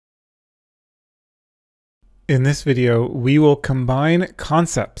In this video, we will combine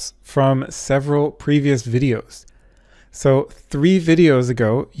concepts from several previous videos. So 3 videos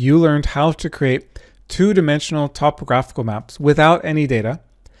ago, you learned how to create two-dimensional topographical maps without any data.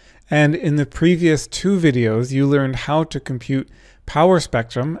 And in the previous 2 videos, you learned how to compute power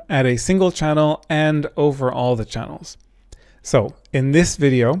spectrum at a single channel and over all the channels. So in this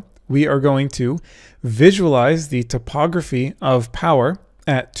video, we are going to visualize the topography of power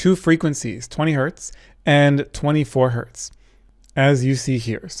at 2 frequencies, 20 Hertz and 24 Hertz, as you see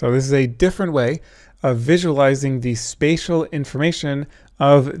here. So this is a different way of visualizing the spatial information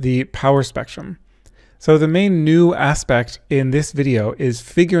of the power spectrum. So the main new aspect in this video is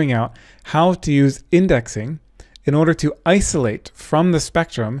figuring out how to use indexing in order to isolate from the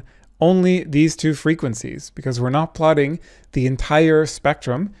spectrum only these 2 frequencies, because we're not plotting the entire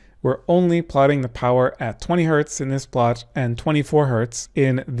spectrum. We're only plotting the power at 20 Hertz in this plot and 24 Hertz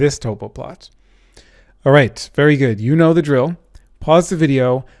in this topo plot. All right, very good. You know the drill. Pause the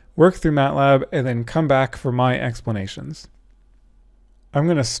video, work through MATLAB, and then come back for my explanations. I'm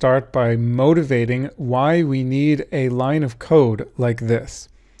going to start by motivating why we need a line of code like this.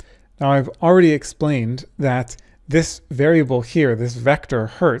 Now, I've already explained that this variable here, this vector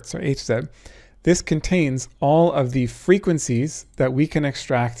Hertz, or Hz, this contains all of the frequencies that we can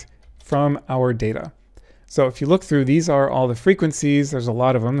extract from our data. So if you look through, these are all the frequencies. There's a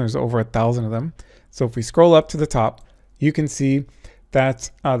lot of them. There's over 1,000 of them. So if we scroll up to the top, you can see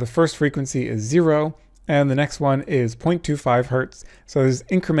that the first frequency is 0, and the next one is 0.25 Hertz. So it's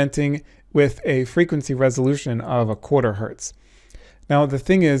incrementing with a frequency resolution of 1/4 Hertz. Now the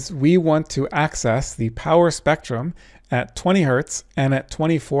thing is, we want to access the power spectrum at 20 Hertz and at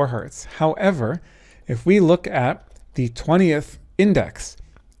 24 Hertz. However, if we look at the 20th index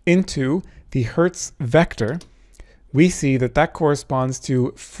into the Hertz vector, we see that that corresponds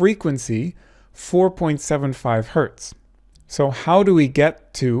to frequency 4.75 Hertz. So how do we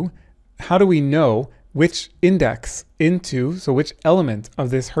know which index so which element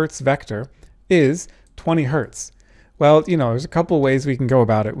of this Hertz vector is 20 Hertz? Well, there's a couple ways we can go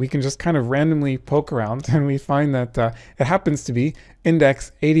about it. We can just kind of randomly poke around and we find that it happens to be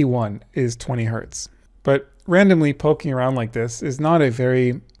index 81 is 20 Hertz. But randomly poking around like this is not a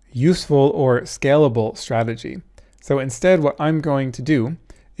very useful or scalable strategy. So instead, what I'm going to do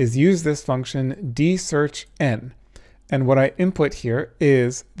is use this function dsearchn. And what I input here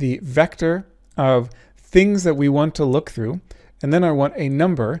is the vector of things that we want to look through. And then I want a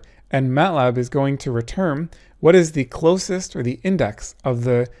number, and MATLAB is going to return what is the closest, or the index of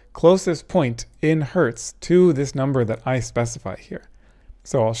the closest point in Hertz to this number that I specify here.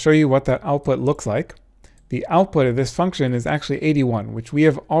 So I'll show you what that output looks like. The output of this function is actually 81, which we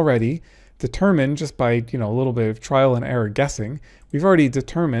have already determined just by a little bit of trial and error guessing. We've already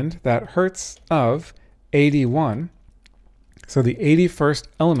determined that Hertz of 81, so the 81st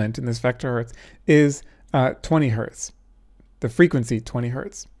element in this vector Hertz, is 20 Hertz, the frequency 20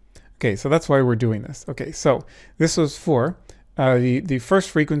 Hertz. Okay, so that's why we're doing this. Okay, so this was for the first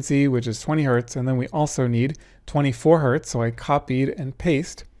frequency, which is 20 Hertz, and then we also need 24 Hertz, so I copied and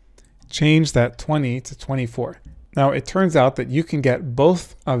changed that 20 to 24. Now, it turns out that you can get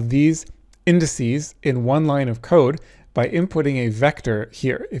both of these indices in one line of code by inputting a vector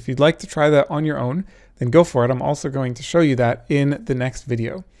here. If you'd like to try that on your own, then go for it. I'm also going to show you that in the next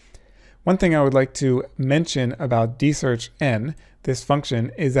video. One thing I would like to mention about dsearchn, this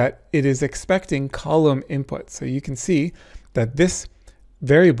function, is that it is expecting column input. So you can see that this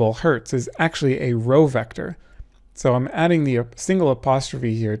variable Hertz is actually a row vector. So I'm adding the single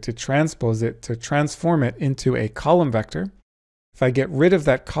apostrophe here to transpose it, to transform it into a column vector. If I get rid of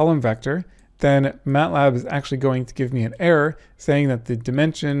that column vector, then MATLAB is actually going to give me an error saying that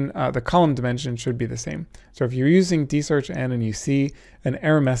the column dimension should be the same. So if you're using dsearchn and you see an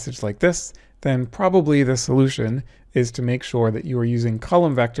error message like this, then probably the solution is to make sure that you are using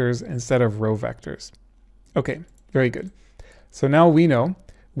column vectors instead of row vectors. Okay, very good. So now we know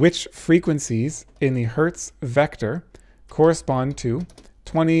which frequencies in the Hertz vector correspond to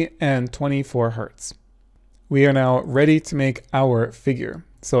 20 and 24 Hertz. We are now ready to make our figure.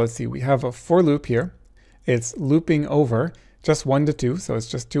 So let's see, we have a for loop here. It's looping over just 1 to 2, so it's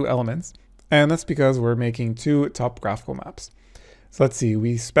just 2 elements. And that's because we're making 2 topographical maps. So let's see,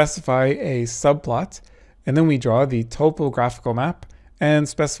 we specify a subplot, and then we draw the topographical map and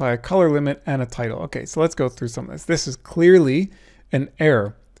specify a color limit and a title. Okay, so let's go through some of this. This is clearly an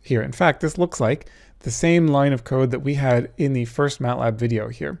error here. In fact, this looks like the same line of code that we had in the first MATLAB video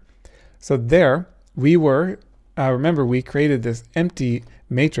here. So there we were, remember, we created this empty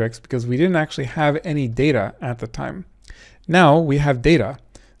matrix because we didn't actually have any data at the time. Now we have data.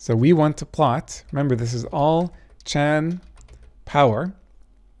 So we want to plot, remember this is all Chan power.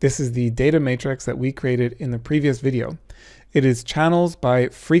 This is the data matrix that we created in the previous video. It is channels by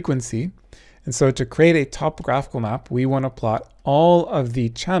frequency. And so to create a topographical map, we want to plot all of the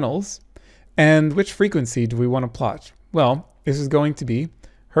channels. And which frequency do we want to plot? Well, this is going to be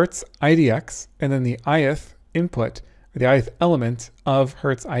Hertz IDX and then the ith input, or the ith element of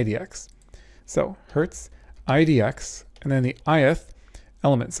Hertz IDX. So Hertz IDX and then the ith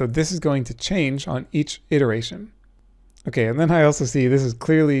element. So this is going to change on each iteration. Okay, and then I also see this is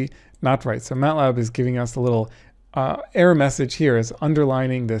clearly not right. So MATLAB is giving us a little error message here, is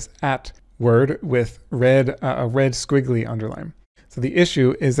underlining this at word with a red squiggly underline. So the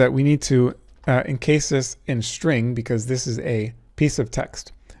issue is that we need to encase this in string because this is a piece of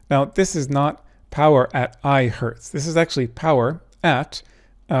text. Now this is not power at I hertz. This is actually power at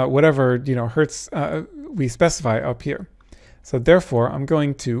whatever hertz we specify up here. So therefore I'm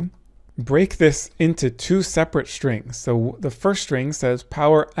going to break this into two separate strings. So the first string says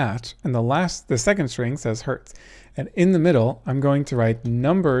power at, and the second string says hertz. And in the middle, I'm going to write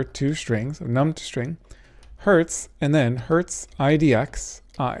number two strings, so num to string, hertz, and then hertz IDX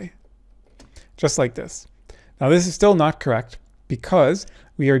I, just like this. Now this is still not correct because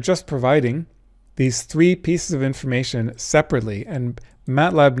we are just providing these three pieces of information separately, and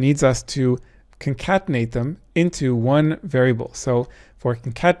MATLAB needs us to concatenate them into one variable. So for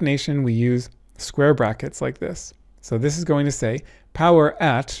concatenation, we use square brackets like this. So this is going to say power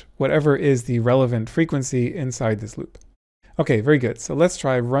at whatever is the relevant frequency inside this loop. Okay, very good. So let's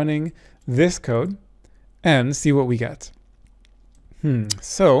try running this code and see what we get.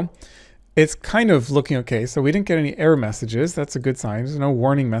 So it's kind of looking okay. So we didn't get any error messages. That's a good sign. There's no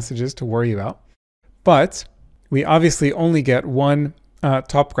warning messages to worry about. But we obviously only get one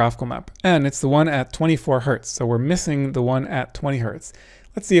topographical map, and it's the one at 24 hertz. So we're missing the one at 20 hertz.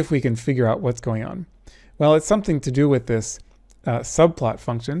 Let's see if we can figure out what's going on. Well, it's something to do with this subplot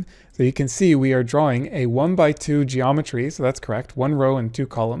function. So you can see we are drawing a 1x2 geometry. So that's correct, 1 row and 2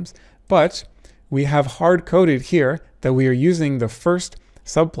 columns. But we have hard coded here that we are using the first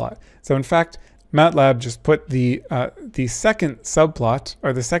subplot. So in fact, MATLAB just put the second subplot,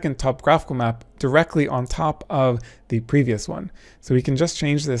 or the second topographical map, directly on top of the previous one. So we can just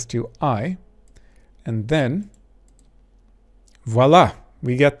change this to I, and then voila,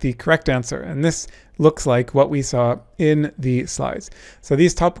 we get the correct answer. And this looks like what we saw in the slides. So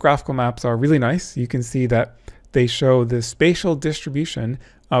these topographical maps are really nice. You can see that they show the spatial distribution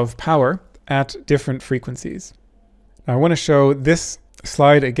of power at different frequencies. Now I want to show this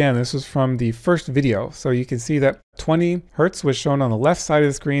slide again. This was from the first video. So you can see that 20 hertz was shown on the left side of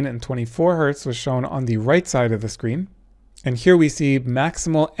the screen and 24 hertz was shown on the right side of the screen. And here we see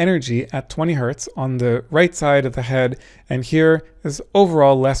maximal energy at 20 hertz on the right side of the head. And here is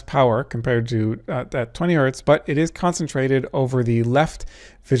overall less power compared to at 20 hertz, but it is concentrated over the left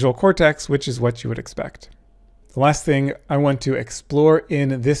visual cortex, which is what you would expect. The last thing I want to explore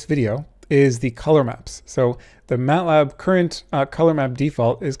in this video is the color maps. So the MATLAB current color map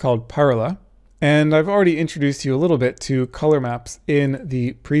default is called Parallax. And I've already introduced you a little bit to color maps in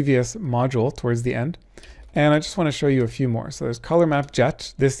the previous module towards the end. And I just want to show you a few more. So there's color map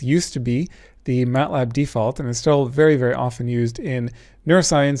jet. This used to be the MATLAB default and is still very, very often used in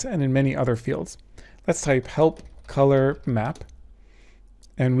neuroscience and in many other fields. Let's type help color map.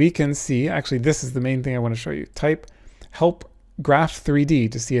 And we can see, actually, this is the main thing I want to show you. Type help graph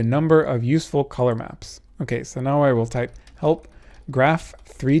 3D to see a number of useful color maps. Okay, so now I will type help graph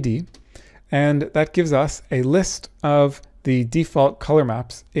 3D, and that gives us a list of the default color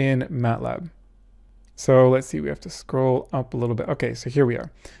maps in MATLAB. So let's see, we have to scroll up a little bit. Okay, so here we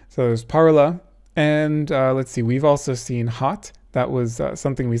are. So there's Parallax, and let's see, we've also seen hot. That was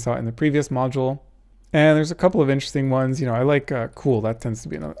something we saw in the previous module. And there's a couple of interesting ones. I like cool. That tends to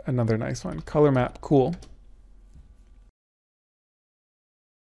be another nice one. Color map cool.